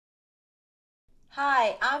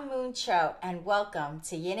Hi, I'm Moon Cho, and welcome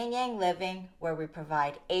to Yin and Yang Living, where we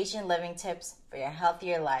provide Asian living tips for your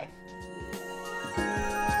healthier life.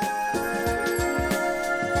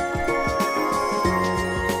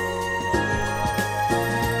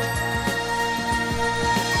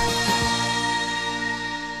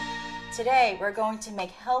 Today, we're going to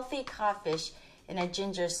make healthy codfish in a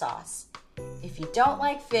ginger sauce. If you don't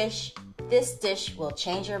like fish, this dish will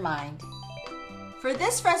change your mind. For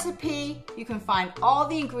this recipe, you can find all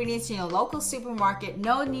the ingredients in your local supermarket.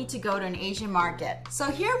 No need to go to an Asian market.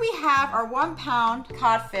 So here we have our 1 pound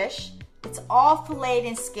codfish. It's all filleted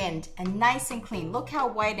and skinned and nice and clean. Look how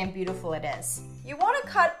white and beautiful it is. You want to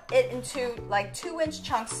cut it into like 2-inch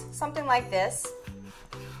chunks, something like this.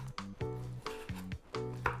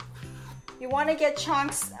 You want to get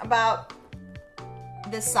chunks about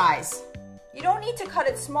this size. You don't need to cut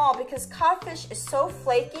it small because codfish is so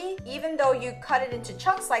flaky. Even though you cut it into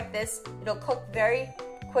chunks like this, it'll cook very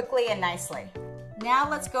quickly and nicely. Now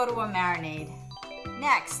let's go to our marinade.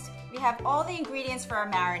 Next, we have all the ingredients for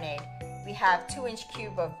our marinade. We have 2-inch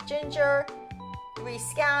cube of ginger, 3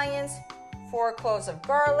 scallions, 4 cloves of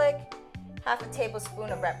garlic, half a tablespoon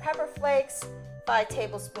of red pepper flakes, 5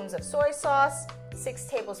 tablespoons of soy sauce, 6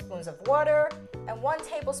 tablespoons of water, and 1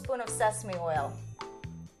 tablespoon of sesame oil.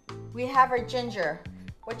 We have our ginger.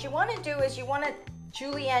 What you want to do is you want to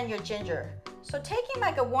julienne your ginger. So taking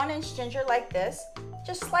like a 1-inch ginger like this,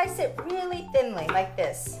 just slice it really thinly like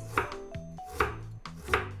this.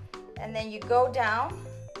 And then you go down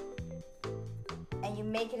and you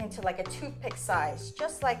make it into like a toothpick size,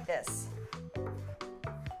 just like this.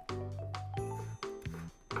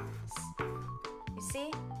 You see?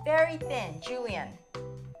 Very thin, julienne.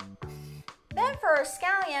 Then for our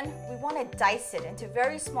scallion, we want to dice it into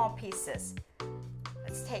very small pieces.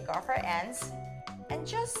 Let's take off our ends and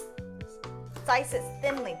just dice it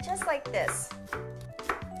thinly, just like this.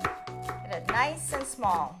 Get it nice and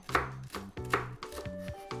small.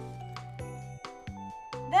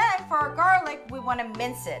 Then for our garlic, we want to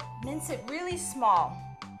mince it. Mince it really small.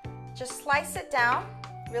 Just slice it down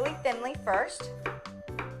really thinly first,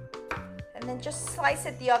 and then just slice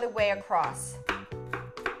it the other way across.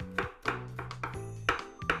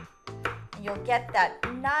 You'll get that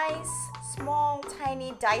nice, small,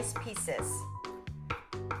 tiny diced pieces.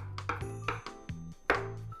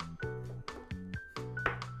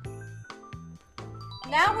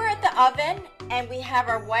 Now we're at the oven and we have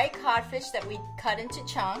our white codfish that we cut into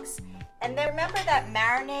chunks. And then remember that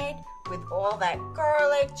marinade with all that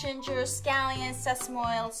garlic, ginger, scallions, sesame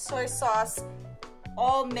oil, soy sauce,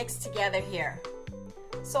 all mixed together here.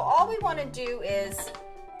 So all we want to do is,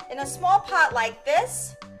 in a small pot like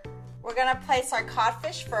this, we're going to place our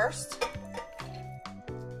codfish first.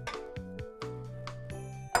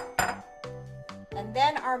 And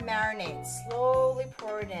then our marinade. Slowly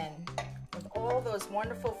pour it in with all those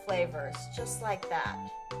wonderful flavors, just like that.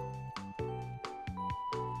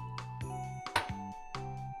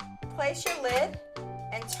 Place your lid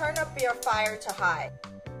and turn up your fire to high.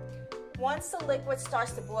 Once the liquid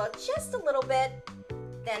starts to boil just a little bit,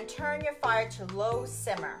 then turn your fire to low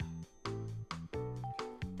simmer.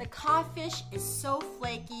 The codfish is so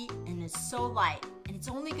flaky and is so light, and it's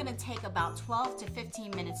only going to take about 12 to 15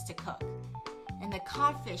 minutes to cook. And the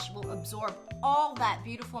codfish will absorb all that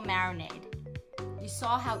beautiful marinade. You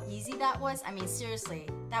saw how easy that was? I mean, seriously,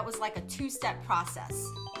 that was like a 2-step process.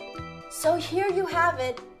 So here you have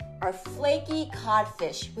it, our flaky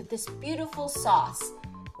codfish with this beautiful sauce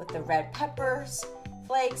with the red peppers,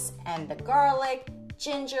 flakes, and the garlic,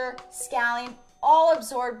 ginger, scallion, all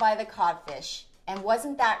absorbed by the codfish. And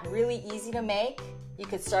wasn't that really easy to make? You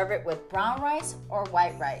could serve it with brown rice or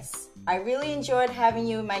white rice. I really enjoyed having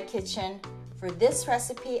you in my kitchen. For this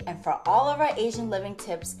recipe and for all of our Asian living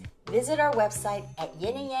tips, visit our website at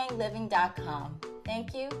yinandyangliving.com.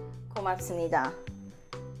 Thank you. 고맙습니다.